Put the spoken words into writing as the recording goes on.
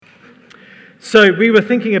So we were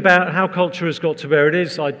thinking about how culture has got to where it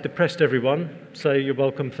is. I depressed everyone, so you're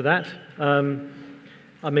welcome for that.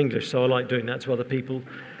 I'm English, so I like doing that to other people.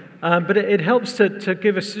 But it helps to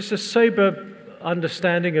give us just a sober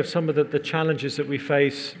understanding of some of the challenges that we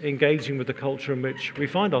face engaging with the culture in which we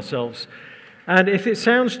find ourselves. And if it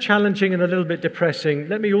sounds challenging and a little bit depressing,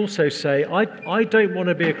 let me also say I don't want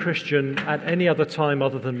to be a Christian at any other time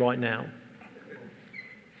other than right now.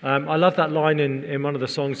 I love that line in one of the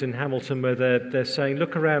songs in Hamilton where they're saying,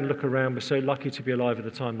 look around, we're so lucky to be alive at a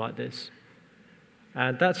time like this.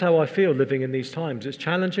 And that's how I feel living in these times. It's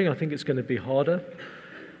challenging. I think it's going to be harder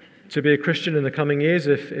to be a Christian in the coming years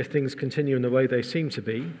if things continue in the way they seem to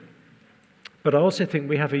be. But I also think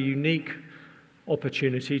we have a unique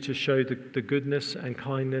opportunity to show the goodness and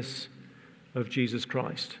kindness of Jesus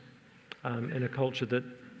Christ in a culture that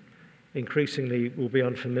increasingly will be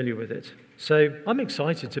unfamiliar with it. So I'm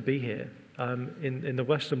excited to be here in the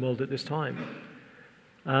Western world at this time.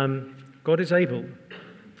 God is able.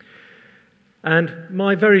 And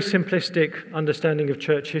my very simplistic understanding of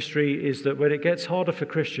church history is that when it gets harder for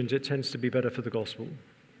Christians, it tends to be better for the gospel.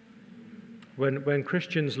 When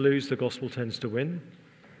Christians lose, the gospel tends to win.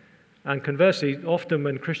 And conversely, often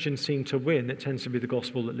when Christians seem to win, it tends to be the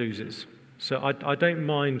gospel that loses. So I don't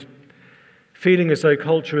mind feeling as though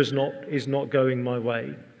culture is not going my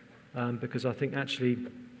way, because I think actually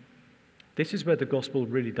this is where the gospel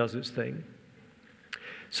really does its thing.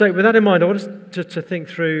 So with that in mind, I want us to think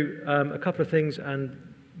through a couple of things, and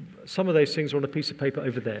some of those things are on a piece of paper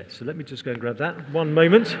over there. So let me just go and grab that. One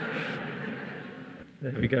moment.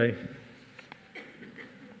 There we go.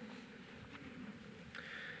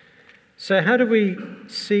 So how do we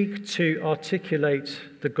seek to articulate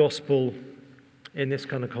the gospel in this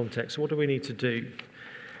kind of context? What do we need to do?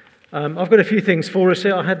 I've got a few things for us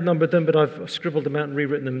here. I had numbered them, but I've scribbled them out and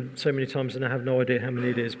rewritten them so many times, and I have no idea how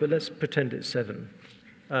many it is. But let's pretend it's 7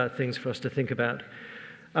 things for us to think about.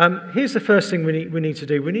 Here's the first thing we need to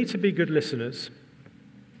do. We need to be good listeners.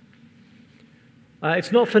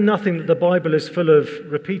 It's not for nothing that the Bible is full of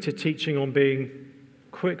repeated teaching on being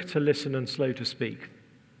quick to listen and slow to speak.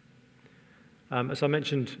 As I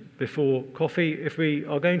mentioned before coffee, if we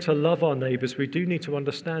are going to love our neighbours, we do need to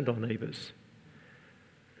understand our neighbours.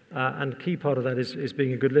 And a key part of that is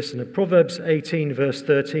being a good listener. Proverbs 18 verse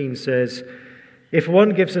 13 says, if one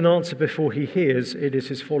gives an answer before he hears, it is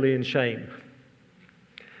his folly and shame.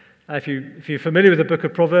 If you're familiar with the book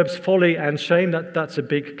of Proverbs, folly and shame, that's a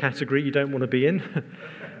big category you don't want to be in.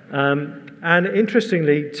 And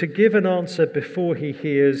interestingly, to give an answer before he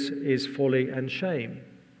hears is folly and shame.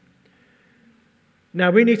 Now,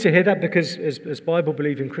 we need to hear that because as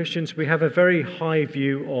Bible-believing Christians, we have a very high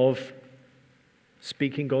view of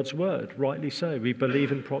speaking God's word, rightly so. We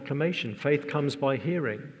believe in proclamation. Faith comes by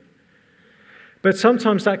hearing. But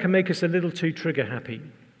sometimes that can make us a little too trigger-happy.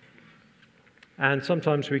 And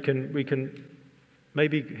sometimes we can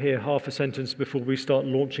maybe hear half a sentence before we start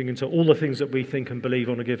launching into all the things that we think and believe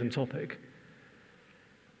on a given topic.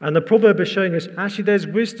 And the proverb is showing us, actually, there's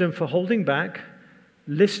wisdom for holding back,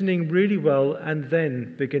 listening really well, and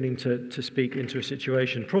then beginning to speak into a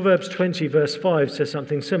situation. Proverbs 20 verse 5 says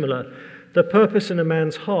something similar. The purpose in a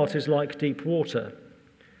man's heart is like deep water,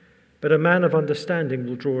 but a man of understanding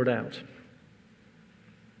will draw it out.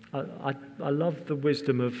 I love the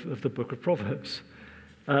wisdom of the book of Proverbs.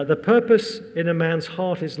 The purpose in a man's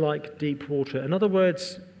heart is like deep water. In other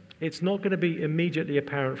words, it's not going to be immediately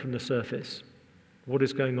apparent from the surface what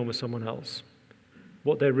is going on with someone else,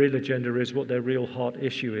 what their real agenda is, what their real heart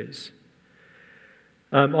issue is.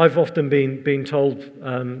 I've often been told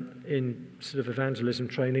in sort of evangelism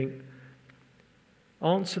training,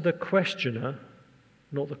 answer the questioner,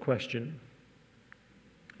 not the question.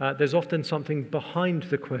 There's often something behind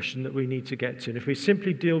the question that we need to get to. And if we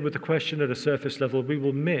simply deal with the question at a surface level, we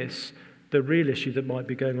will miss the real issue that might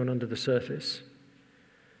be going on under the surface.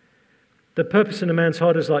 The purpose in a man's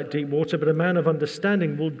heart is like deep water, but a man of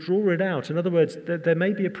understanding will draw it out. In other words, there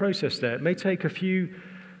may be a process there. It may take a few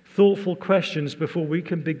thoughtful questions before we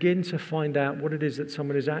can begin to find out what it is that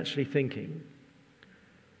someone is actually thinking.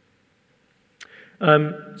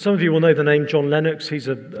 Some of you will know the name John Lennox. He's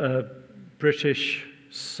a British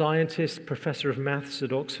scientist, professor of maths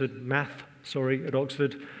at Oxford.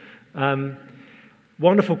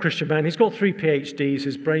 Wonderful Christian man. He's got 3 PhDs.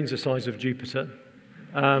 His brain's the size of Jupiter.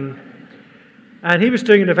 And he was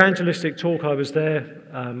doing an evangelistic talk. I was there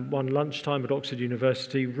one lunchtime at Oxford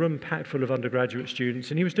University, room packed full of undergraduate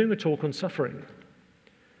students, and he was doing a talk on suffering.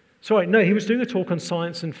 He was doing a talk on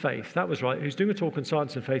science and faith. That was right. He was doing a talk on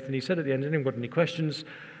science and faith, and he said at the end, anyone got any questions?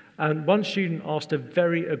 And one student asked a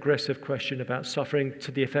very aggressive question about suffering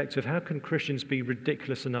to the effect of, how can Christians be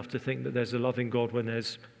ridiculous enough to think that there's a loving God when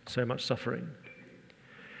there's so much suffering?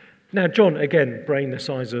 Now, John, again, brain the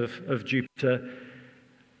size of Jupiter,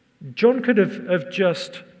 John could have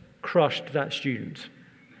just crushed that student.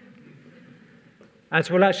 And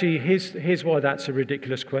so, well, actually, here's why that's a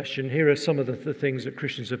ridiculous question. Here are some of the things that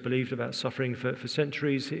Christians have believed about suffering for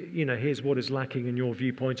centuries. Here's what is lacking in your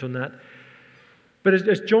viewpoint on that. But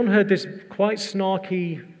as John heard this quite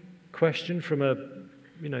snarky question from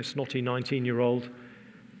a snotty 19-year-old,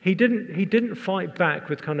 he didn't fight back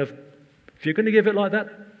with kind of, if you're going to give it like that,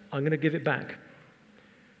 I'm going to give it back.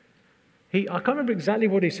 I can't remember exactly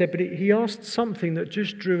what he said, but he asked something that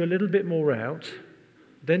just drew a little bit more out,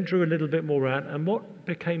 then drew a little bit more out, and what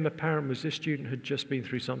became apparent was this student had just been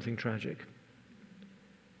through something tragic.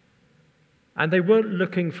 And they weren't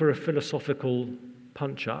looking for a philosophical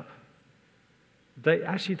punch-up.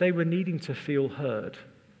 They were needing to feel heard.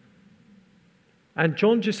 And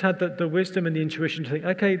John just had the wisdom and the intuition to think,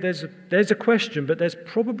 okay, there's a question, but there's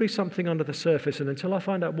probably something under the surface, and until I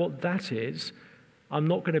find out what that is, I'm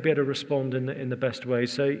not going to be able to respond in the best way.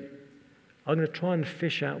 So I'm going to try and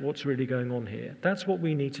fish out what's really going on here. That's what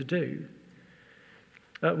we need to do.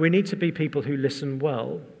 We need to be people who listen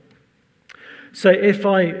well. So if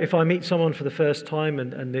I meet someone for the first time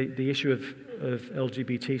and the issue of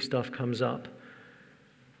LGBT stuff comes up,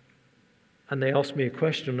 and they ask me a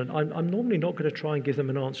question, and I'm normally not going to try and give them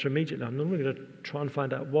an answer immediately. I'm normally going to try and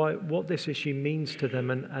find out what this issue means to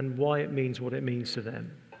them and why it means what it means to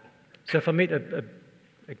them. So if I meet a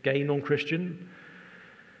gay non-Christian,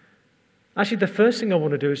 actually the first thing I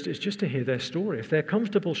want to do is just to hear their story. If they're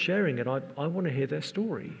comfortable sharing it, I want to hear their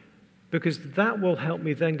story, because that will help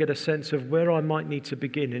me then get a sense of where I might need to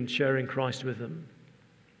begin in sharing Christ with them.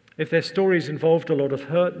 If their stories involved a lot of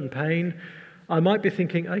hurt and pain, I might be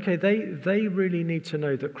thinking, okay, they really need to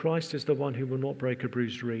know that Christ is the one who will not break a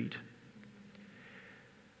bruised reed.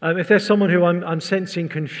 If there's someone who I'm sensing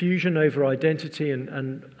confusion over identity and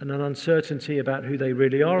an uncertainty about who they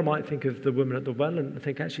really are, I might think of the woman at the well and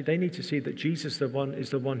think, actually, they need to see that Jesus is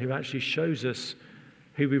the one who actually shows us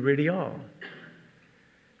who we really are.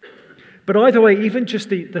 But either way, even just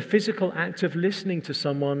the physical act of listening to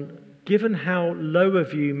someone, given how low a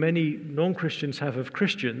view many non-Christians have of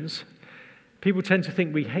Christians, people tend to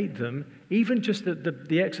think we hate them. Even just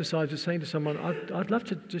the exercise of saying to someone, I'd love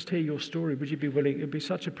to just hear your story. Would you be willing? It would be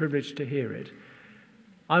such a privilege to hear it.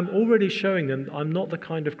 I'm already showing them I'm not the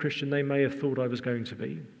kind of Christian they may have thought I was going to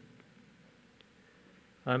be.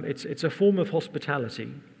 It's a form of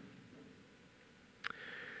hospitality.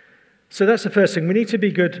 So that's the first thing. We need to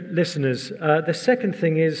be good listeners. The second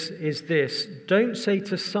thing is this. Don't say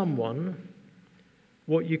to someone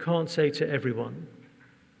what you can't say to everyone.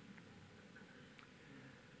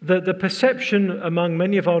 The perception among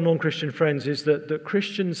many of our non-Christian friends is that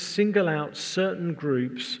Christians single out certain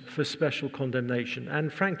groups for special condemnation.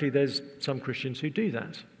 And frankly, there's some Christians who do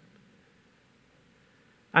that.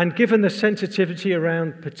 And given the sensitivity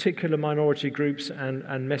around particular minority groups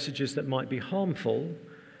and messages that might be harmful,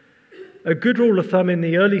 a good rule of thumb in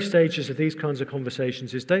the early stages of these kinds of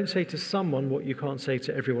conversations is don't say to someone what you can't say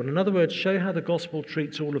to everyone. In other words, show how the gospel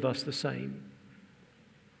treats all of us the same.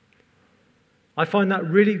 I find that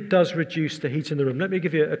really does reduce the heat in the room. Let me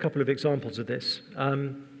give you a couple of examples of this.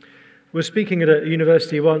 We were speaking at a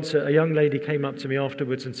university once. A young lady came up to me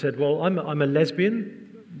afterwards and said, well, I'm a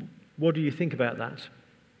lesbian. What do you think about that?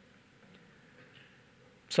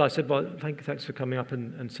 So I said, well, thanks for coming up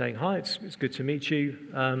and saying hi. It's good to meet you.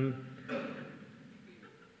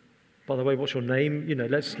 By the way, what's your name?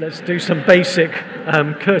 Let's do some basic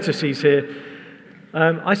courtesies here.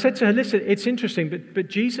 I said to her, listen, it's interesting, but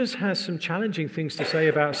Jesus has some challenging things to say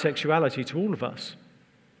about sexuality to all of us.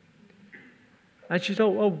 And she said,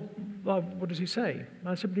 well, what does he say? And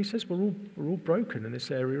I said, but he says we're all broken in this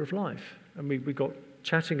area of life. And we got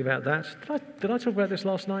chatting about that. Did I talk about this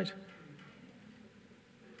last night?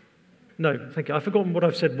 No, thank you. I've forgotten what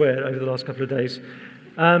I've said where over the last couple of days.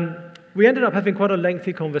 We ended up having quite a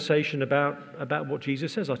lengthy conversation about what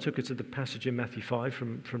Jesus says. I took her to the passage in Matthew 5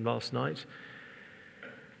 from last night.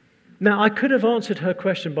 Now, I could have answered her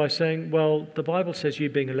question by saying, well, the Bible says you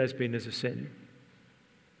being a lesbian is a sin.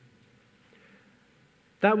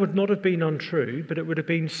 That would not have been untrue, but it would have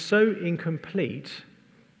been so incomplete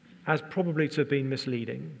as probably to have been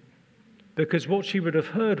misleading. Because what she would have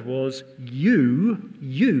heard was, you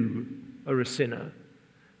are a sinner.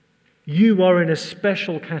 You are in a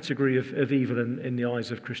special category of evil in the eyes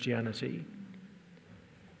of Christianity.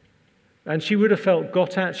 And she would have felt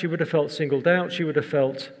got at, she would have felt singled out, she would have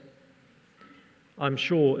felt I'm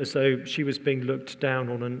sure, as though she was being looked down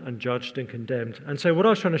on and judged and condemned. And so what I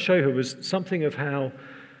was trying to show her was something of how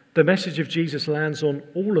the message of Jesus lands on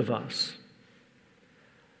all of us,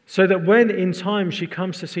 so that when in time she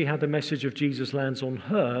comes to see how the message of Jesus lands on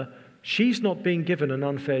her, she's not being given an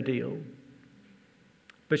unfair deal.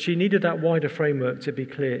 But she needed that wider framework to be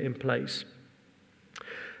clear in place.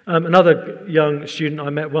 Another young student I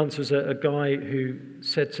met once was a guy who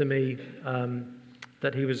said to me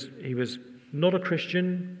that he was not a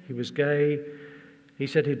Christian, he was gay. He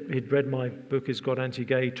said he'd read my book, Is God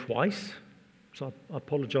Anti-Gay, twice, so I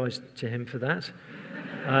apologized to him for that.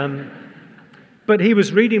 But he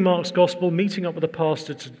was reading Mark's Gospel, meeting up with a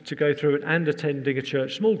pastor to go through it, and attending a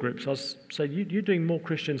church small group. So I was saying, you're doing more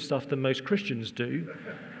Christian stuff than most Christians do.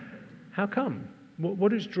 How come?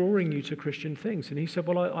 What is drawing you to Christian things? And he said,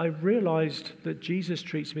 well, I realized that Jesus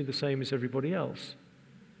treats me the same as everybody else.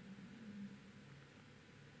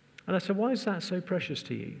 And I said, why is that so precious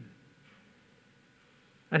to you?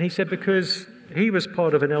 And he said, because he was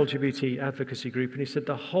part of an LGBT advocacy group, and he said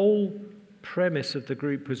the whole premise of the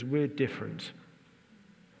group was we're different.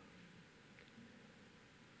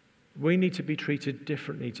 We need to be treated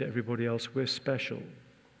differently to everybody else. We're special.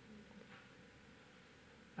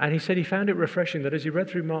 And he said he found it refreshing that as he read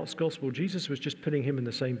through Mark's Gospel, Jesus was just putting him in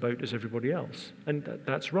the same boat as everybody else. And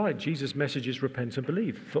that's right. Jesus' message is repent and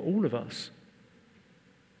believe for all of us.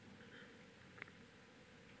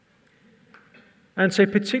 And so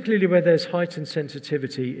particularly where there's heightened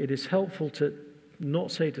sensitivity, it is helpful to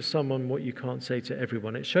not say to someone what you can't say to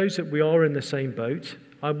everyone. It shows that we are in the same boat.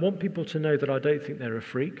 I want people to know that I don't think they're a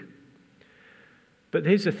freak. But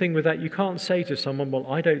here's the thing with that. You can't say to someone,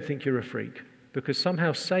 well, I don't think you're a freak. Because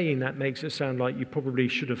somehow saying that makes it sound like you probably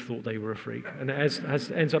should have thought they were a freak. And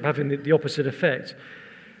it ends up having the opposite effect.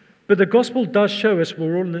 But the gospel does show us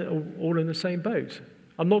we're all in the same boat.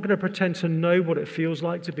 I'm not going to pretend to know what it feels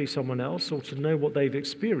like to be someone else or to know what they've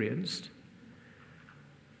experienced.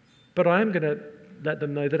 But I am going to let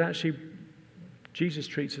them know that actually Jesus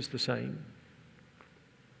treats us the same.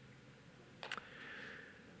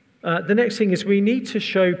 The next thing is we need to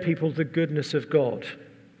show people the goodness of God.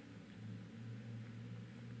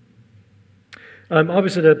 I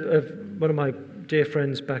was at one of my dear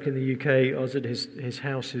friends back in the UK. I was at his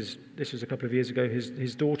house. This was a couple of years ago.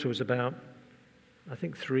 His daughter was about, I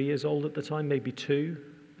think, 3 years old at the time, maybe 2,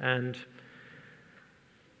 and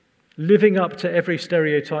living up to every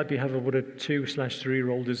stereotype you have of what a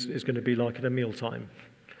 2/3-year-old is going to be like at a mealtime.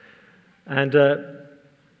 And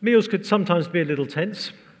meals could sometimes be a little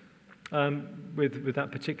tense with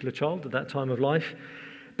that particular child at that time of life.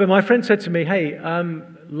 But my friend said to me, hey,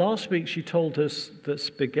 last week she told us that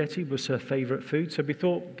spaghetti was her favorite food, so we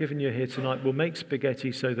thought, given you're here tonight, we'll make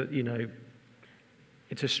spaghetti so that,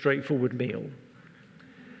 it's a straightforward meal.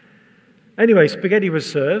 Anyway, spaghetti was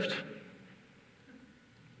served.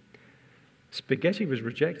 Spaghetti was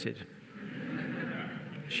rejected.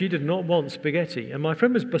 She did not want spaghetti. And my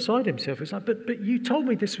friend was beside himself. He's like, but you told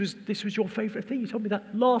me this was your favorite thing. You told me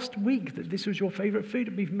that last week that this was your favorite food,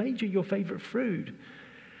 and we've made you your favorite food.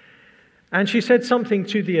 And she said something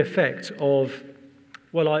to the effect of,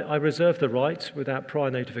 well, I reserve the right, without prior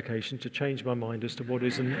notification, to change my mind as to what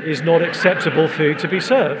is and is not acceptable food to be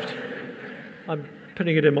served. I'm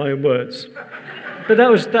putting it in my own words. But that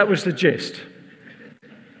was the gist.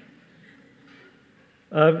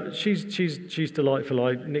 She's delightful.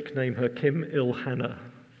 I nickname her Kim Il-Hannah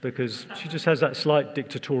because she just has that slight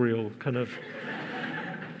dictatorial kind of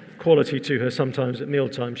quality to her sometimes at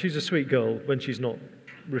mealtime. She's a sweet girl when she's not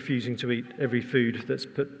refusing to eat every food that's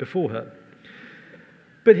put before her.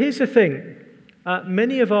 But here's the thing.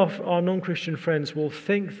 Many of our non-Christian friends will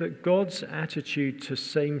think that God's attitude to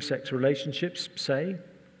same-sex relationships, say,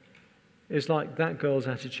 is like that girl's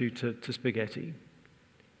attitude to spaghetti.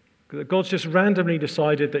 That God's just randomly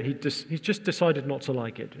decided that he's just decided not to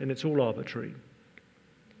like it, and it's all arbitrary.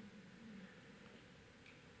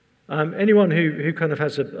 Anyone who kind of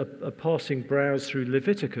has a passing browse through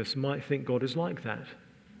Leviticus might think God is like that.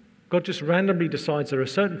 God just randomly decides there are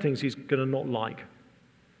certain things he's going to not like.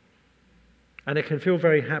 And it can feel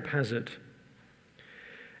very haphazard.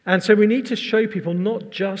 And so we need to show people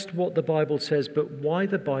not just what the Bible says, but why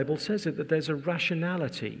the Bible says it, that there's a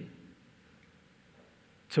rationality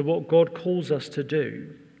to what God calls us to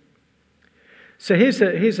do. So here's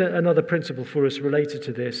another principle for us related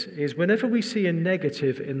to this, is whenever we see a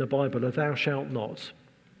negative in the Bible, a thou shalt not,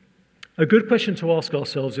 a good question to ask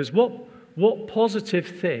ourselves is, what positive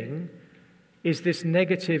thing is this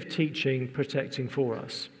negative teaching protecting for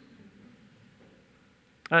us?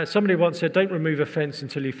 Somebody once said, don't remove a fence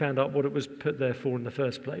until you found out what it was put there for in the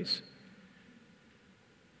first place.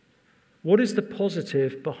 What is the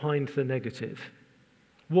positive behind the negative?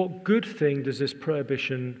 What good thing does this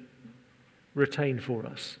prohibition retain for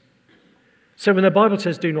us? So when the Bible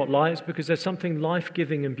says do not lie, it's because there's something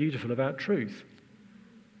life-giving and beautiful about truth.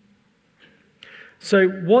 So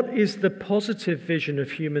what is the positive vision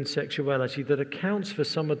of human sexuality that accounts for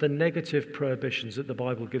some of the negative prohibitions that the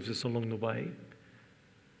Bible gives us along the way?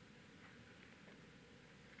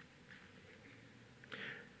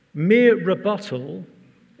 Mere rebuttal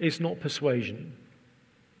is not persuasion.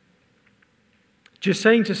 Just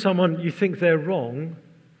saying to someone you think they're wrong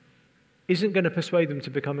isn't going to persuade them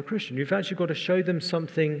to become a Christian. You've actually got to show them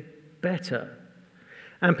something better.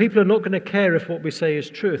 And people are not going to care if what we say is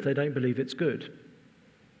true if they don't believe it's good.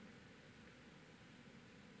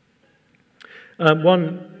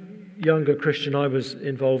 One younger Christian I was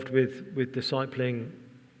involved with discipling,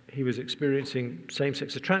 he was experiencing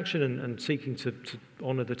same-sex attraction and seeking to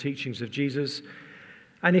honour the teachings of Jesus.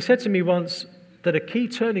 And he said to me once that a key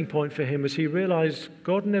turning point for him was he realised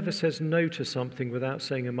God never says no to something without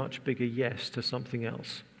saying a much bigger yes to something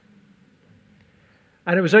else.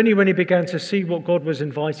 And it was only when he began to see what God was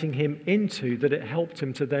inviting him into that it helped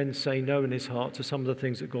him to then say no in his heart to some of the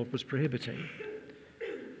things that God was prohibiting.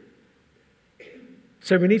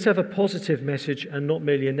 So we need to have a positive message and not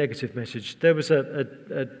merely a negative message. There was a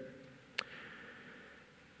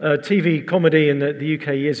TV comedy in the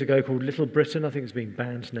UK years ago called Little Britain. I think it's been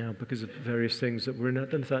banned now because of various things that were in it. I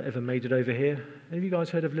don't know if that ever made it over here. Have you guys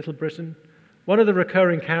heard of Little Britain? One of the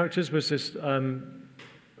recurring characters was this a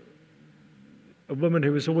woman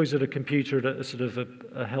who was always at a computer at a sort of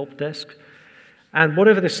a help desk. And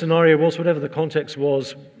whatever the scenario was, whatever the context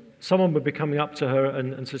was, someone would be coming up to her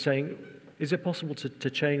and saying, is it possible to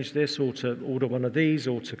change this or to order one of these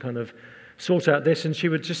or to kind of sort out this? And she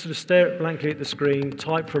would just sort of stare blankly at the screen,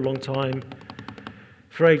 type for a long time,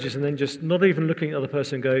 for ages, and then just not even looking at the other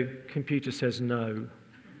person and go, computer says no.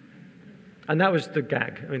 And that was the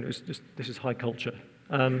gag. I mean, it was just, this is high culture.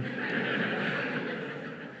 And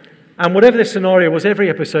whatever the scenario was, every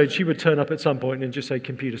episode she would turn up at some point and just say,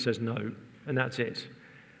 computer says no, and that's it.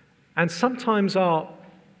 And sometimes our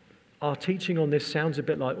teaching on this sounds a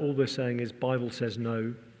bit like all we're saying is Bible says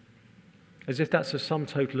no, as if that's the sum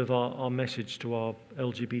total of our message to our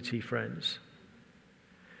LGBT friends.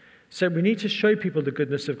 So we need to show people the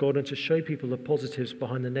goodness of God and to show people the positives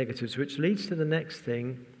behind the negatives, which leads to the next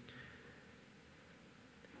thing.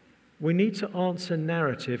 We need to answer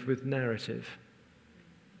narrative with narrative.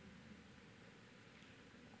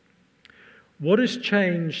 What has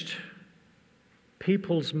changed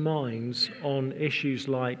people's minds on issues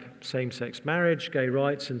like same-sex marriage, gay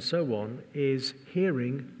rights, and so on is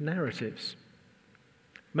hearing narratives.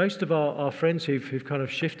 Most of our friends who've kind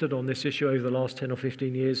of shifted on this issue over the last 10 or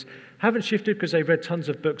 15 years haven't shifted because they've read tons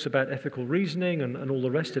of books about ethical reasoning and all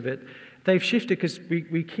the rest of it. They've shifted because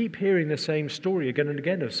we keep hearing the same story again and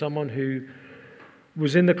again of someone who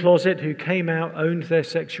was in the closet, who came out, owned their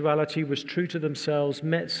sexuality, was true to themselves,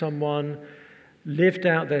 met someone, lived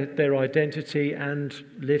out their identity and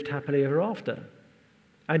lived happily ever after.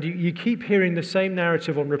 And you keep hearing the same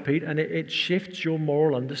narrative on repeat, and it shifts your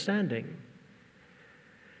moral understanding.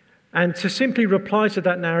 And to simply reply to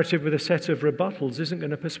that narrative with a set of rebuttals isn't going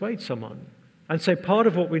to persuade someone. And so part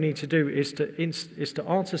of what we need to do is to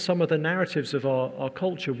answer some of the narratives of our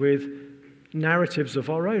culture with narratives of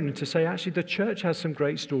our own, and to say, actually, the church has some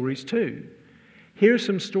great stories too. Here are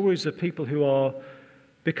some stories of people who are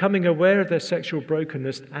becoming aware of their sexual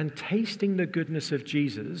brokenness and tasting the goodness of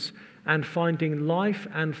Jesus and finding life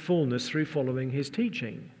and fullness through following his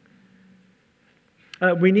teaching.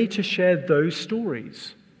 We need to share those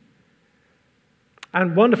stories.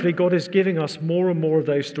 And wonderfully, God is giving us more and more of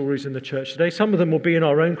those stories in the church today. Some of them will be in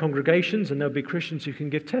our own congregations, and there'll be Christians who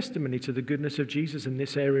can give testimony to the goodness of Jesus in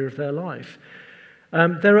this area of their life.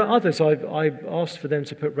 There are others. I've asked for them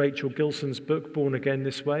to put Rachel Gilson's book, Born Again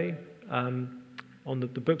This Way, on the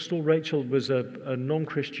bookstall. Rachel was a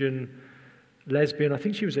non-Christian lesbian. I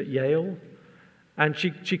think she was at Yale. And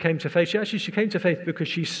she came to faith. She came to faith because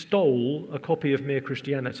she stole a copy of Mere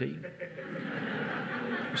Christianity.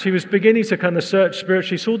 She was beginning to kind of search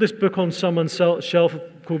spiritually. She saw this book on someone's shelf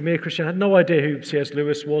called Mere Christianity. Had no idea who C.S.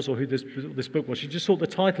 Lewis was or who this book was. She just thought the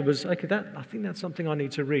title was, okay, I think that's something I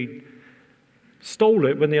need to read. Stole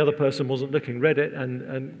it when the other person wasn't looking, read it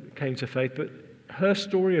and came to faith. But her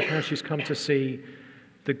story of how she's come to see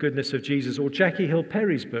the goodness of Jesus, or Jackie Hill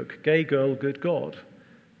Perry's book, Gay Girl, Good God.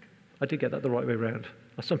 I did get that the right way around.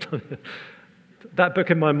 That book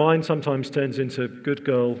in my mind sometimes turns into Good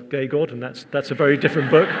Girl, Gay God, and that's a very different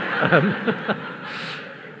book.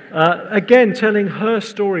 Again, telling her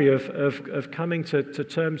story of coming to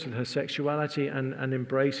terms with her sexuality and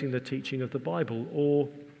embracing the teaching of the Bible. Or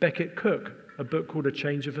Becket Cook, a book called A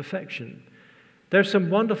Change of Affection. There are some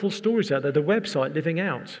wonderful stories out there. The website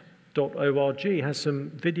livingout.org has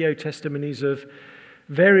some video testimonies of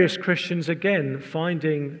various Christians, again,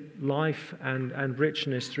 finding life and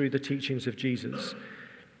richness through the teachings of Jesus.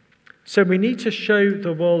 So we need to show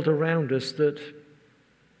the world around us that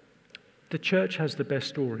the church has the best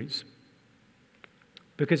stories.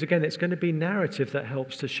 Because again, it's going to be narrative that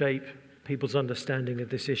helps to shape people's understanding of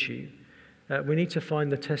this issue. We need to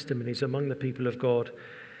find the testimonies among the people of God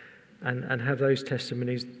and have those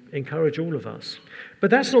testimonies encourage all of us. But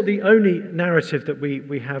that's not the only narrative that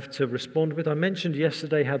we have to respond with. I mentioned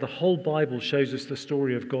yesterday how the whole Bible shows us the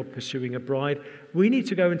story of God pursuing a bride. We need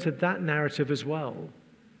to go into that narrative as well.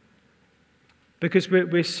 Because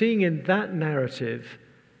we're seeing in that narrative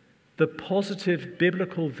the positive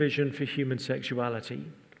biblical vision for human sexuality.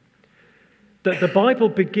 That the Bible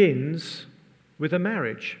begins with a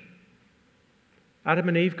marriage. Adam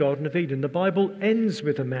and Eve, Garden of Eden. The Bible ends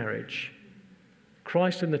with a marriage.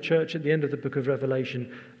 Christ and the church at the end of the book of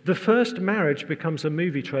Revelation. The first marriage becomes a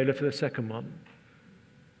movie trailer for the second one.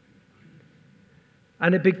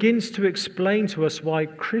 And it begins to explain to us why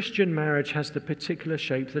Christian marriage has the particular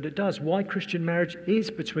shape that it does. Why Christian marriage is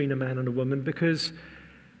between a man and a woman, because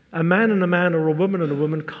a man and a man or a woman and a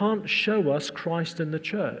woman can't show us Christ and the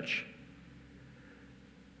church.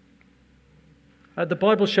 The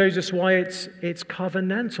Bible shows us why it's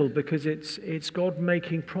covenantal, because it's God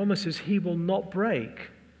making promises he will not break.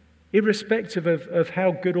 Irrespective of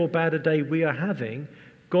how good or bad a day we are having,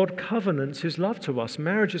 God covenants his love to us.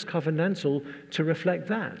 Marriage is covenantal to reflect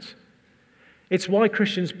that. It's why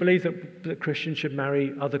Christians believe that Christians should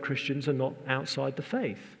marry other Christians and not outside the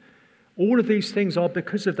faith. All of these things are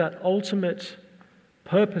because of that ultimate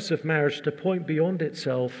purpose of marriage to point beyond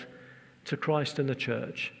itself to Christ and the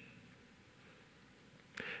church.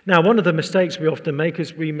 Now, one of the mistakes we often make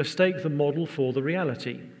is we mistake the model for the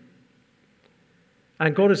reality.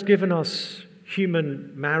 And God has given us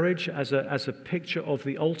human marriage as a picture of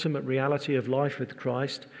the ultimate reality of life with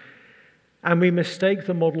Christ, and we mistake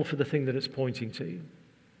the model for the thing that it's pointing to.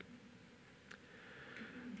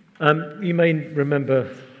 You may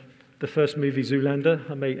remember the first movie, Zoolander.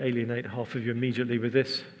 I may alienate half of you immediately with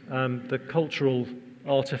this. The cultural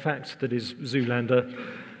artifact that is Zoolander.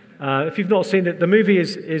 If you've not seen it, the movie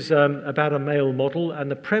is about a male model, and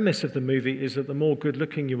the premise of the movie is that the more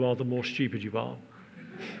good-looking you are, the more stupid you are.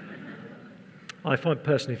 I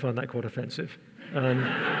personally find that quite offensive. You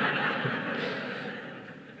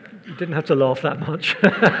didn't have to laugh that much.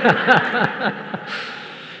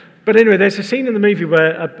 But anyway, there's a scene in the movie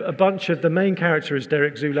where a bunch of the main character is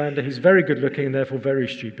Derek Zoolander. He's very good-looking and therefore very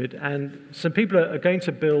stupid, and some people are going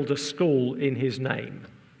to build a school in his name.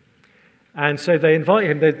 And so they invite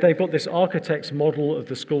him. They've got this architect's model of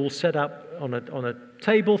the school set up on a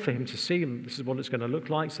table for him to see. And this is what it's going to look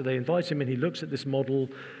like. So they invite him, and he looks at this model.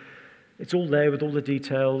 It's all there with all the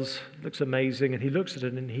details. It looks amazing. And he looks at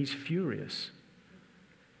it, and he's furious.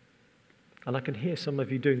 And I can hear some of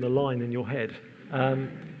you doing the line in your head.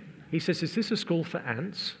 He says, "Is this a school for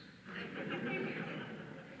ants?"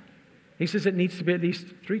 He says it needs to be at least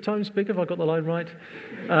 3 times bigger, if I got the line right.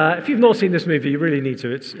 If you've not seen this movie, you really need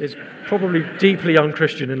to. It's probably deeply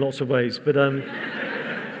unchristian in lots of ways. But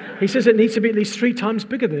he says it needs to be at least 3 times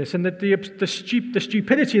bigger than this. And the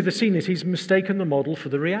stupidity of the scene is he's mistaken the model for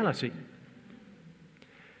the reality.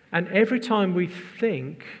 And every time we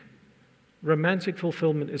think romantic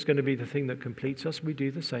fulfillment is going to be the thing that completes us, we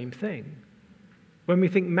do the same thing. When we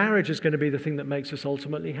think marriage is going to be the thing that makes us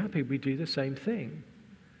ultimately happy, we do the same thing.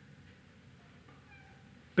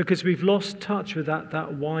 Because we've lost touch with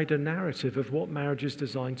that wider narrative of what marriage is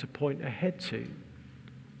designed to point ahead to.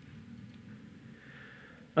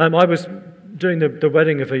 I was doing the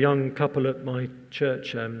wedding of a young couple at my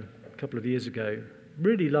church a couple of years ago.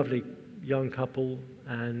 Really lovely young couple,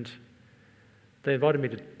 and they invited me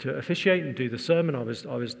to officiate and do the sermon. I was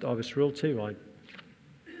thrilled too. I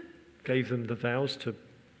gave them the vows to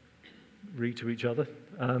read to each other.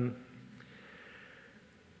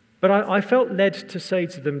 But I felt led to say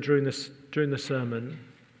to them during the sermon,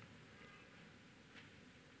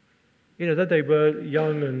 that they were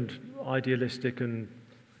young and idealistic and,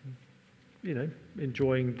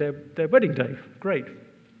 enjoying their wedding day. Great.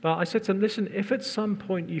 But I said to them, listen, if at some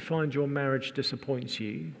point you find your marriage disappoints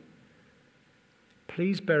you,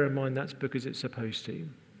 please bear in mind that's because it's supposed to.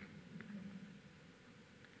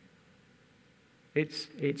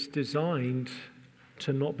 It's designed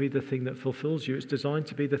to not be the thing that fulfills you. It's designed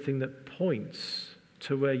to be the thing that points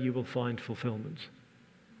to where you will find fulfillment.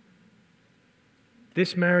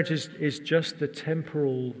 This marriage is just the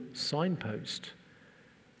temporal signpost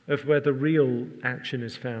of where the real action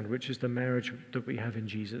is found, which is the marriage that we have in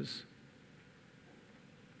Jesus.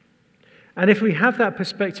 And if we have that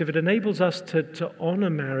perspective, it enables us to honor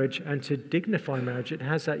marriage and to dignify marriage. It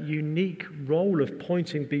has that unique role of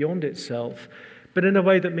pointing beyond itself, but in a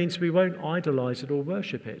way that means we won't idolize it or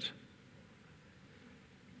worship it.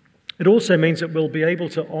 It also means that we'll be able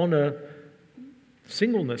to honor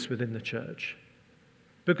singleness within the church,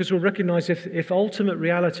 because we'll recognize if ultimate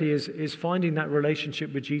reality is finding that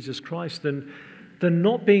relationship with Jesus Christ, then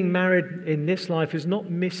not being married in this life is not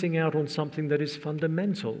missing out on something that is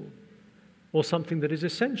fundamental or something that is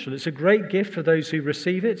essential. It's a great gift for those who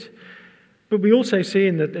receive it, but we also see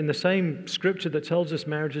in the same scripture that tells us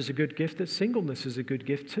marriage is a good gift, that singleness is a good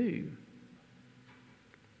gift too.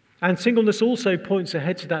 And singleness also points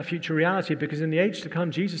ahead to that future reality, because in the age to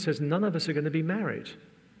come, Jesus says none of us are going to be married.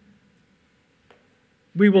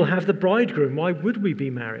 We will have the bridegroom. Why would we be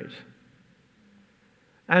married?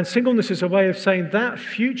 And singleness is a way of saying that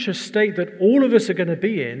future state that all of us are going to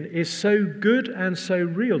be in is so good and so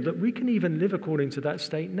real that we can even live according to that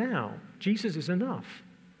state now. Jesus is enough.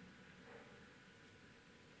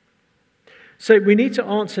 So we need to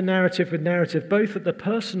answer narrative with narrative, both at the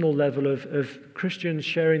personal level of Christians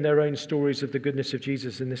sharing their own stories of the goodness of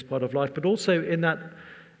Jesus in this part of life, but also in that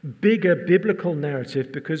bigger biblical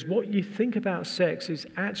narrative, because what you think about sex is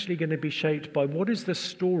actually going to be shaped by what is the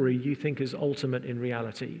story you think is ultimate in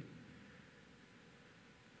reality.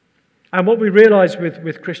 And what we realize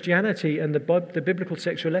with Christianity and the biblical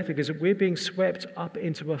sexual ethic is that we're being swept up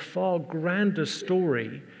into a far grander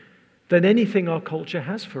story than anything our culture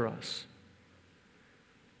has for us.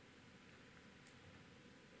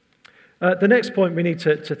 The next point we need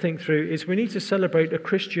to think through is we need to celebrate a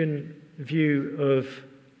Christian view of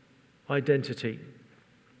identity.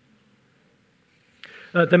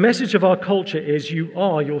 The message of our culture is you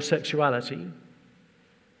are your sexuality.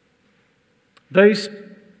 Those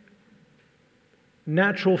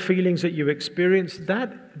natural feelings that you experience,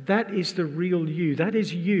 that is the real you. That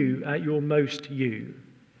is you at your most you.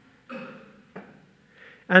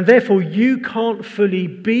 And therefore, you can't fully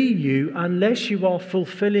be you unless you are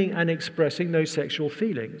fulfilling and expressing those sexual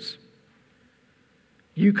feelings.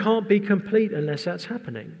 You can't be complete unless that's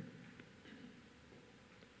happening.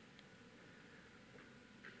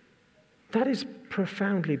 That is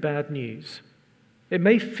profoundly bad news. It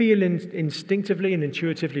may feel instinctively and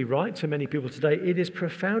intuitively right to many people today. It is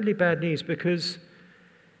profoundly bad news, because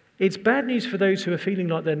it's bad news for those who are feeling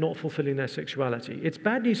like they're not fulfilling their sexuality. It's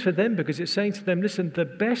bad news for them because it's saying to them, listen, the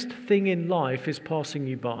best thing in life is passing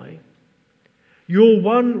you by. Your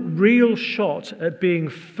one real shot at being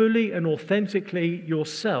fully and authentically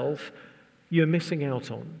yourself, you're missing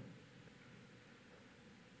out on.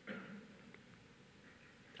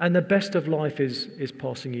 And the best of life is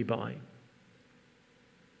passing you by.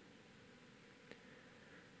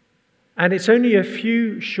 And it's only a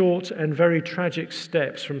few short and very tragic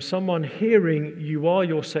steps from someone hearing you are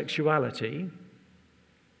your sexuality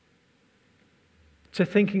to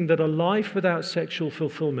thinking that a life without sexual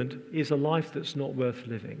fulfillment is a life that's not worth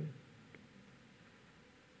living.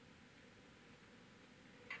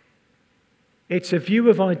 It's a view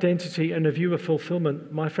of identity and a view of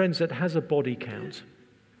fulfillment, my friends, that has a body count.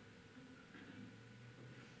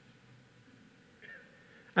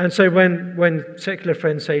 And so when secular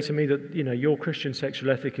friends say to me that, your Christian sexual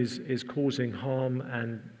ethic is causing harm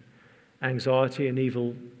and anxiety and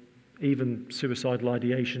even suicidal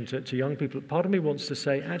ideation to young people, part of me wants to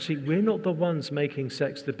say, actually, we're not the ones making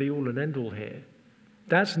sex the be-all and end-all here.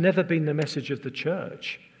 That's never been the message of the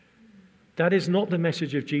church. That is not the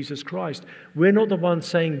message of Jesus Christ. We're not the ones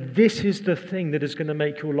saying, this is the thing that is going to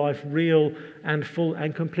make your life real and full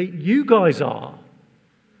and complete. You guys are.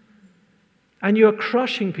 And you're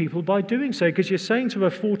crushing people by doing so, because you're saying to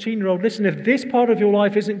a 14-year-old, listen, if this part of your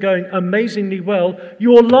life isn't going amazingly well,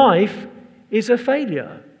 your life is a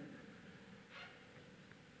failure.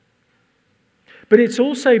 But it's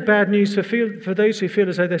also bad news for those who feel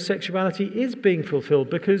as though their sexuality is being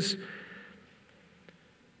fulfilled, because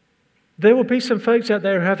there will be some folks out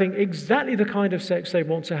there having exactly the kind of sex they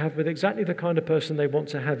want to have with exactly the kind of person they want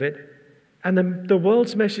to have it. And the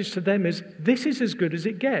world's message to them is, this is as good as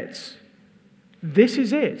it gets. This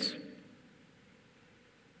is it.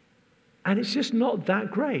 And it's just not that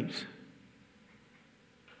great.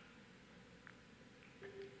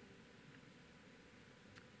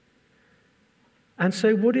 And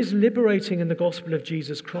so what is liberating in the gospel of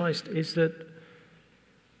Jesus Christ is that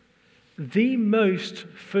the most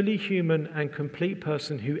fully human and complete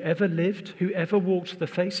person who ever lived, who ever walked the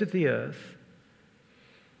face of the earth,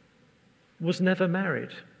 was never married,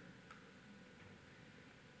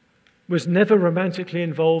 was never romantically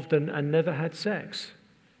involved and never had sex.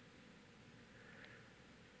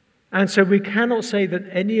 And so we cannot say that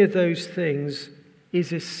any of those things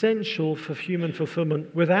is essential for human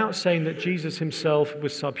fulfillment without saying that Jesus himself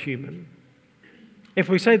was subhuman. If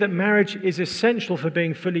we say that marriage is essential for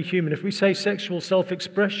being fully human, if we say sexual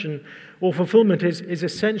self-expression or fulfillment is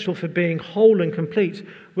essential for being whole and complete,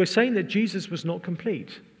 we're saying that Jesus was not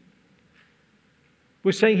complete.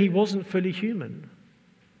 We're saying he wasn't fully human.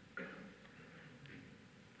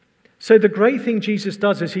 So the great thing Jesus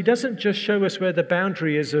does is he doesn't just show us where the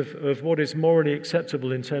boundary is of what is morally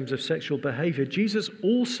acceptable in terms of sexual behavior. Jesus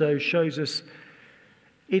also shows us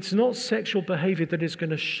it's not sexual behavior that is going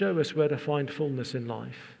to show us where to find fullness in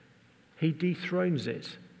life. He dethrones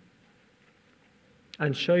it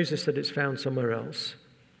and shows us that it's found somewhere else.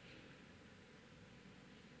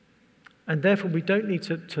 And therefore we don't need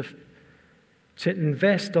to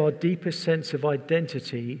invest our deepest sense of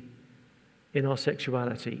identity in our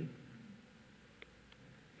sexuality.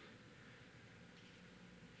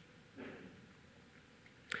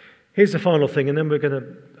 Here's the final thing, and then we're going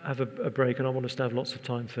to have a break, and I want us to have lots of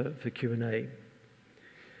time for Q&A.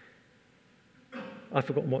 I've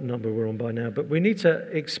forgotten what number we're on by now, but we need to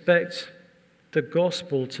expect the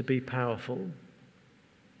gospel to be powerful.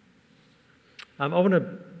 I want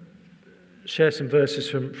to share some verses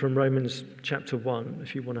from Romans chapter 1,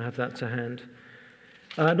 if you want to have that to hand.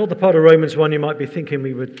 Not the part of Romans 1 you might be thinking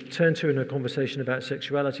we would turn to in a conversation about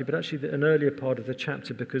sexuality, but actually an earlier part of the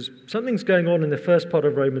chapter, because something's going on in the first part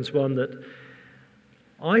of Romans 1 that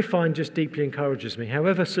I find just deeply encourages me.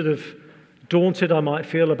 However sort of daunted I might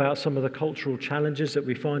feel about some of the cultural challenges that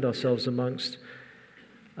we find ourselves amongst,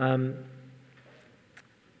 there's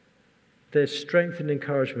strength and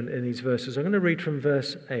encouragement in these verses. I'm going to read from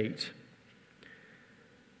verse 8.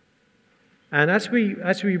 And as we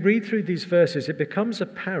read through these verses, it becomes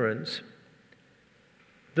apparent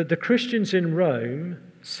that the Christians in Rome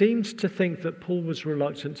seemed to think that Paul was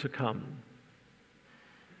reluctant to come.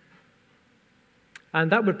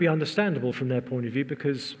 And that would be understandable from their point of view,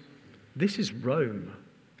 because this is Rome.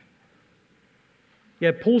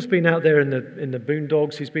 Yeah, Paul's been out there in the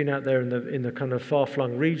boondocks, he's been out there in the kind of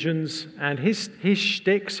far-flung regions, and his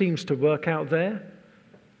shtick seems to work out there.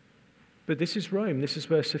 But this is Rome. This is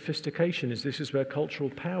where sophistication is. This is where cultural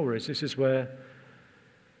power is. This is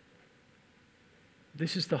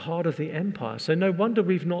the heart of the empire. So no wonder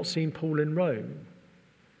we've not seen Paul in Rome.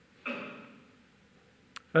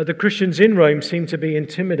 The Christians in Rome seemed to be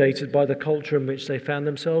intimidated by the culture in which they found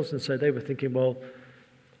themselves, and so they were thinking, well,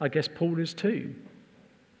 I guess Paul is too.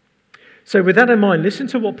 So with that in mind, listen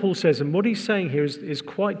to what Paul says, and what he's saying here is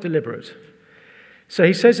quite deliberate. So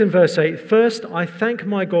he says in verse 8, "First, I thank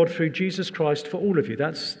my God through Jesus Christ for all of you."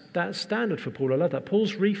 That's standard for Paul. I love that.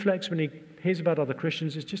 Paul's reflex when he hears about other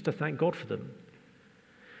Christians is just to thank God for them.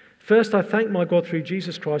 "First, I thank my God through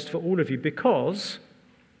Jesus Christ for all of you, because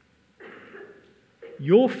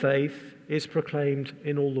your faith is proclaimed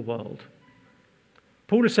in all the world."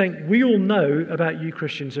 Paul is saying, we all know about you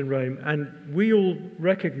Christians in Rome, and we all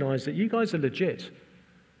recognize that you guys are legit.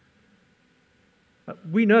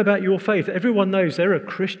 We know about your faith. Everyone knows there are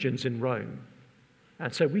Christians in Rome.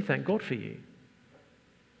 And so we thank God for you.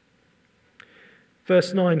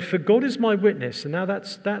 Verse 9, "For God is my witness." And now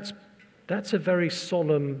that's a very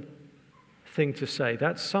solemn thing to say.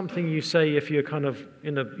 That's something you say if you're kind of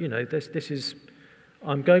in a, this is,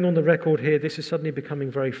 I'm going on the record here, this is suddenly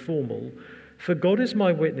becoming very formal. "For God is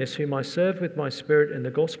my witness, whom I serve with my spirit in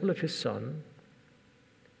the gospel of his Son,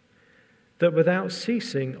 that without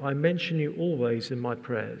ceasing I mention you always in my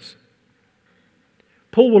prayers."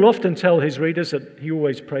 Paul will often tell his readers that he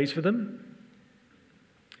always prays for them.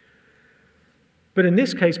 But in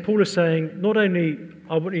this case, Paul is saying, not only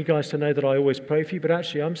I want you guys to know that I always pray for you, but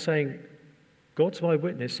actually I'm saying, God's my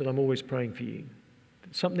witness that I'm always praying for you.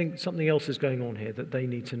 Something else is going on here that they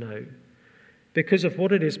need to know, because of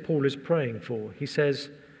what it is Paul is praying for. He says,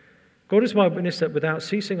 "God is my witness that without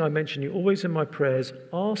ceasing I mention you always in my prayers,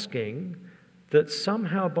 asking that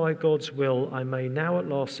somehow by God's will I may now at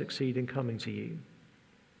last succeed in coming to you."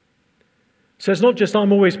 So it's not just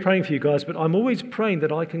I'm always praying for you guys, but I'm always praying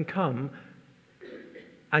that I can come,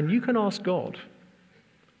 and you can ask God.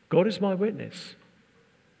 God is my witness.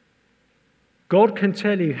 God can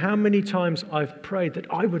tell you how many times I've prayed that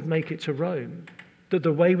I would make it to Rome, that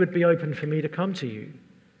the way would be open for me to come to you.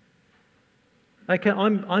 Okay,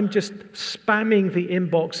 I'm just spamming the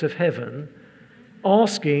inbox of heaven,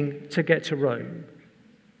 asking to get to Rome.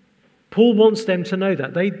 Paul wants them to know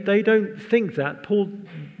that. They don't think that. Paul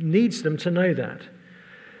needs them to know that.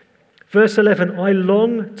 Verse 11, I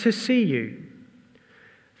long to see you,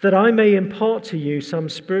 that I may impart to you some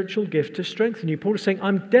spiritual gift to strengthen you. Paul is saying,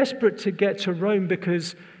 I'm desperate to get to Rome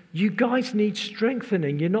because you guys need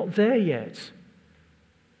strengthening. You're not there yet.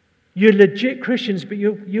 You're legit Christians, but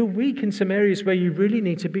you're weak in some areas where you really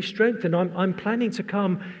need to be strengthened. I'm planning to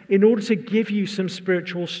come in order to give you some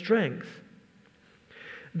spiritual strength.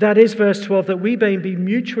 That is, verse 12, that we may be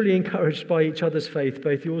mutually encouraged by each other's faith,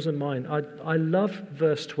 both yours and mine. I love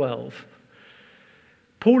verse 12.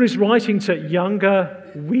 Paul is writing to younger,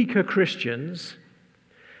 weaker Christians,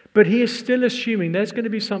 but he is still assuming there's going to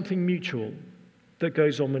be something mutual that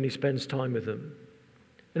goes on when he spends time with them.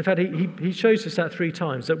 In fact, he shows us that 3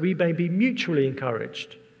 times, that we may be mutually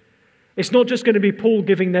encouraged. It's not just going to be Paul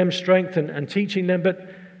giving them strength and teaching them, but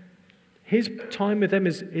his time with them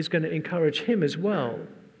is going to encourage him as well.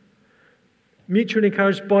 Mutually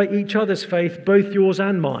encouraged by each other's faith, both yours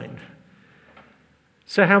and mine.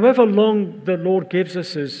 So however long the Lord gives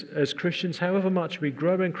us as Christians, however much we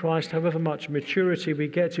grow in Christ, however much maturity we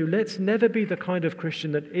get to, let's never be the kind of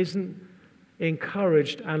Christian that isn't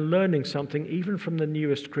encouraged and learning something even from the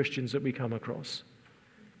newest Christians that we come across.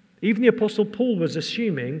 Even the Apostle Paul was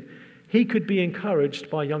assuming he could be encouraged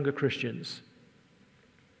by younger Christians.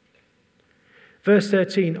 Verse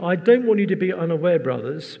 13, I don't want you to be unaware,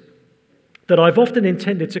 brothers, that I've often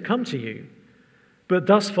intended to come to you, but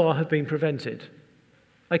thus far have been prevented.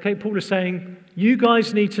 Okay, Paul is saying, you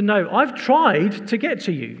guys need to know, I've tried to get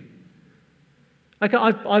to you. Okay,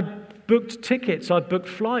 I've booked tickets, I've booked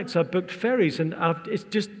flights, I've booked ferries, and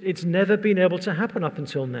it's never been able to happen up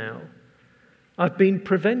until now. I've been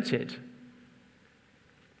prevented.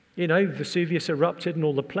 You know, Vesuvius erupted and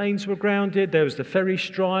all the planes were grounded. There was the ferry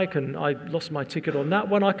strike and I lost my ticket on that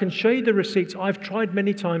one. I can show you the receipts. I've tried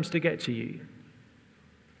many times to get to you.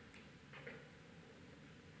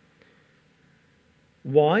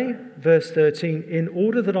 Why? Verse 13, in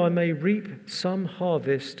order that I may reap some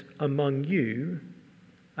harvest among you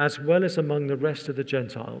as well as among the rest of the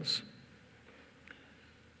Gentiles.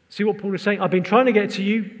 See what Paul is saying? I've been trying to get to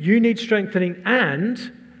you. You need strengthening,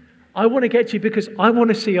 and I want to get to you because I want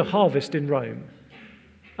to see a harvest in Rome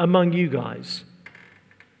among you guys,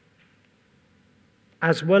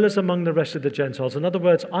 as well as among the rest of the Gentiles. In other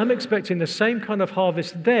words, I'm expecting the same kind of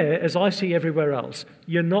harvest there as I see everywhere else.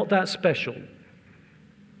 You're not that special.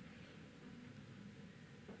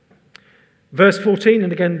 Verse 14,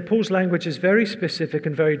 and again, Paul's language is very specific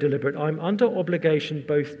and very deliberate. I'm under obligation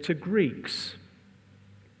both to Greeks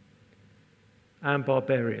and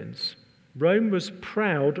barbarians. Rome was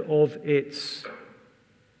proud of the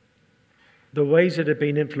ways it had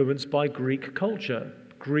been influenced by Greek culture,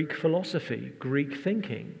 Greek philosophy, Greek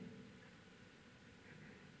thinking.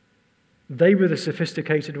 They were the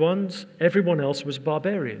sophisticated ones. Everyone else was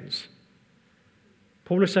barbarians.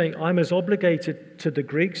 Paul is saying, I'm as obligated to the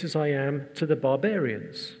Greeks as I am to the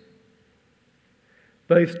barbarians,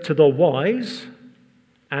 both to the wise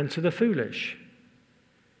and to the foolish.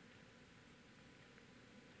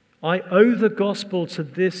 I owe the gospel to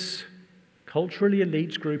this culturally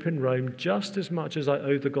elite group in Rome just as much as I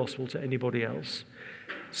owe the gospel to anybody else.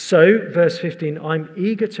 So, verse 15, I'm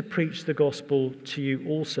eager to preach the gospel to you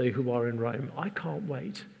also who are in Rome. I can't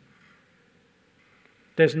wait.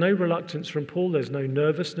 There's no reluctance from Paul. There's no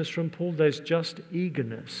nervousness from Paul. There's just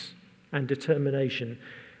eagerness and determination.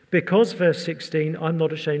 Because, verse 16, I'm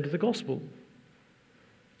not ashamed of the gospel.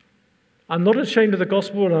 I'm not ashamed of the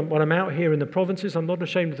gospel when I'm out here in the provinces. I'm not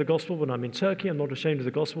ashamed of the gospel when I'm in Turkey. I'm not ashamed of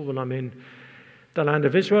the gospel when I'm in the land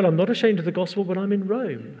of Israel. I'm not ashamed of the gospel when I'm in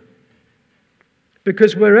Rome.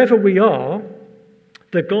 Because wherever we are,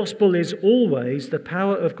 the gospel is always the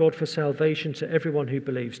power of God for salvation to everyone who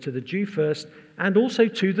believes, to the Jew first and also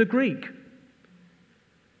to the Greek.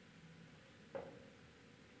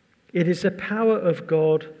 It is the power of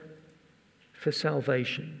God for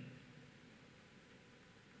salvation.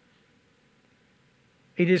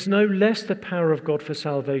 It is no less the power of God for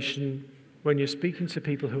salvation when you're speaking to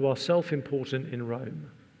people who are self-important in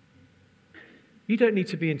Rome. You don't need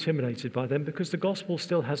to be intimidated by them because the gospel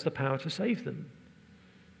still has the power to save them.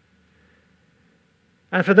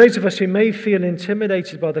 And for those of us who may feel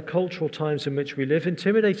intimidated by the cultural times in which we live,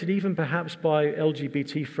 intimidated even perhaps by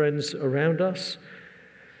LGBT friends around us,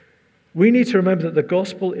 we need to remember that the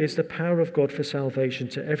gospel is the power of God for salvation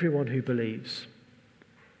to everyone who believes.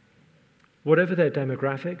 Whatever their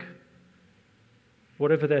demographic,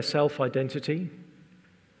 whatever their self-identity,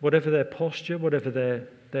 whatever their posture, whatever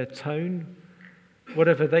their tone,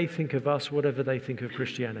 whatever they think of us, whatever they think of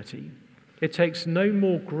Christianity. It takes no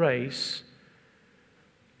more grace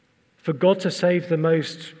for God to save the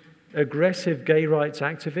most aggressive gay rights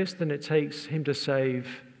activist than it takes him to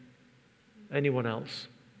save anyone else.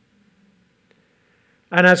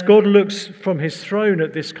 And as God looks from his throne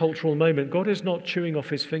at this cultural moment, God is not chewing off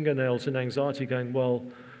his fingernails in anxiety going, well,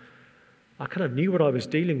 I kind of knew what I was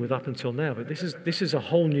dealing with up until now, but this is a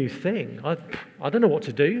whole new thing. I don't know what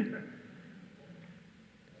to do.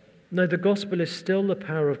 No, the gospel is still the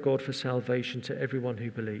power of God for salvation to everyone who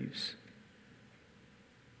believes.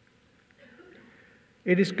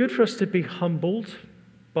 It is good for us to be humbled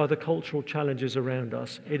by the cultural challenges around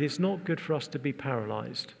us. It is not good for us to be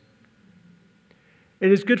paralyzed.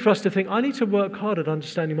 It is good for us to think, I need to work hard at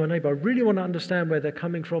understanding my neighbor. I really want to understand where they're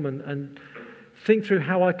coming from and think through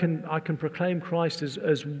how I can proclaim Christ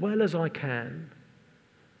as well as I can.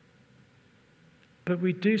 But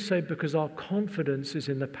we do so because our confidence is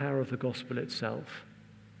in the power of the gospel itself.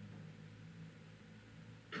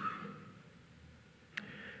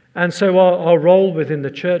 And so our role within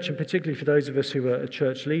the church, and particularly for those of us who are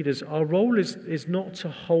church leaders, our role is not to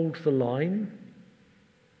hold the line.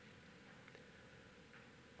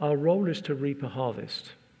 Our role is to reap a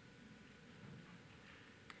harvest.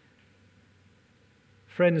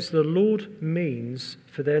 Friends, the Lord means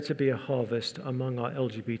for there to be a harvest among our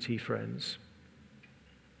LGBT friends.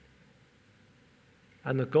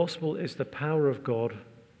 And the gospel is the power of God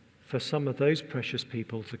for some of those precious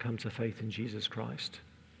people to come to faith in Jesus Christ.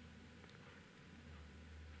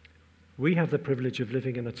 We have the privilege of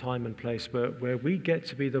living in a time and place where we get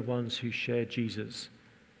to be the ones who share Jesus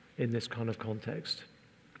in this kind of context.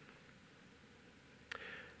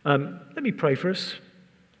 Let me pray for us.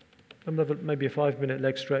 Maybe a 5-minute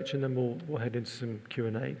leg stretch, and then we'll head into some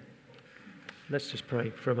Q&A. Let's just pray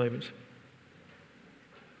for a moment.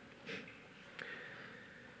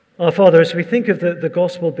 Our Father, as we think of the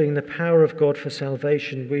gospel being the power of God for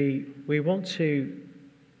salvation, we want to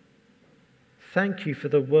thank you for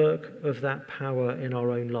the work of that power in our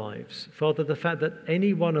own lives. Father, the fact that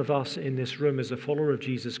any one of us in this room is a follower of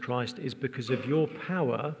Jesus Christ is because of your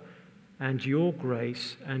power and your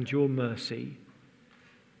grace and your mercy.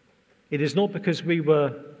 It is not because we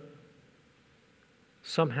were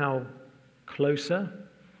somehow closer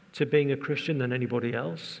to being a Christian than anybody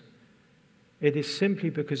else. It is simply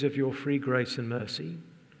because of your free grace and mercy.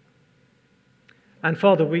 And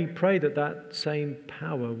Father, we pray that same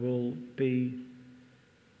power will be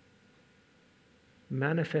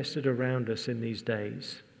manifested around us in these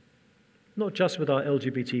days. Not just with our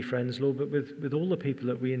LGBT friends, Lord, but with all the people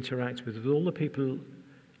that we interact with all the people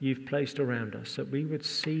you've placed around us, that we would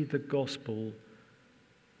see the gospel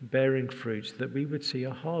bearing fruit, that we would see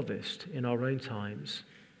a harvest in our own times.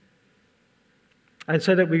 And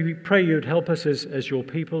so that we pray you would help us as your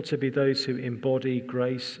people to be those who embody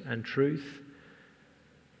grace and truth,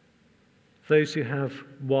 those who have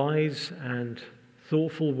wise and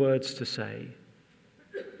thoughtful words to say,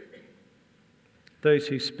 those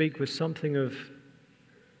who speak with something of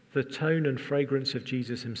the tone and fragrance of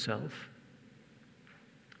Jesus himself,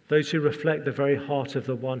 those who reflect the very heart of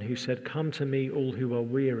the one who said, "Come to me, all who are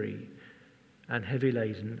weary and heavy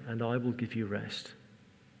laden, and I will give you rest."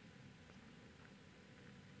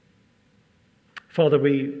 Father,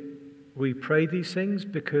 we pray these things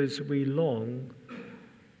because we long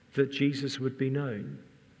that Jesus would be known.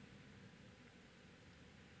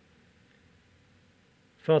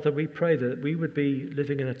 Father, we pray that we would be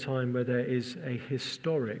living in a time where there is a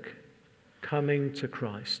historic coming to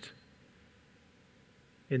Christ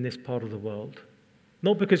in this part of the world.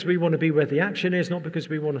 Not because we want to be where the action is, not because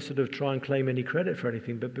we want to sort of try and claim any credit for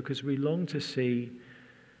anything, but because we long to see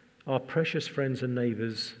our precious friends and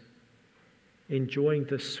neighbors enjoying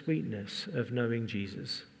the sweetness of knowing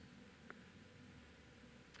Jesus.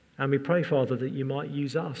 And we pray, Father, that you might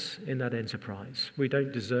use us in that enterprise. We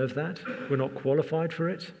don't deserve that. We're not qualified for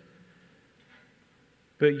it.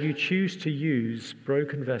 But you choose to use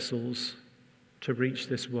broken vessels to reach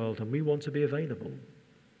this world, and we want to be available.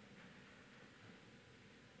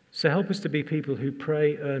 So help us to be people who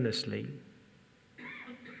pray earnestly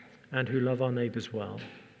and who love our neighbors well.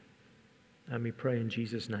 And we pray in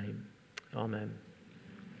Jesus' name. Amen.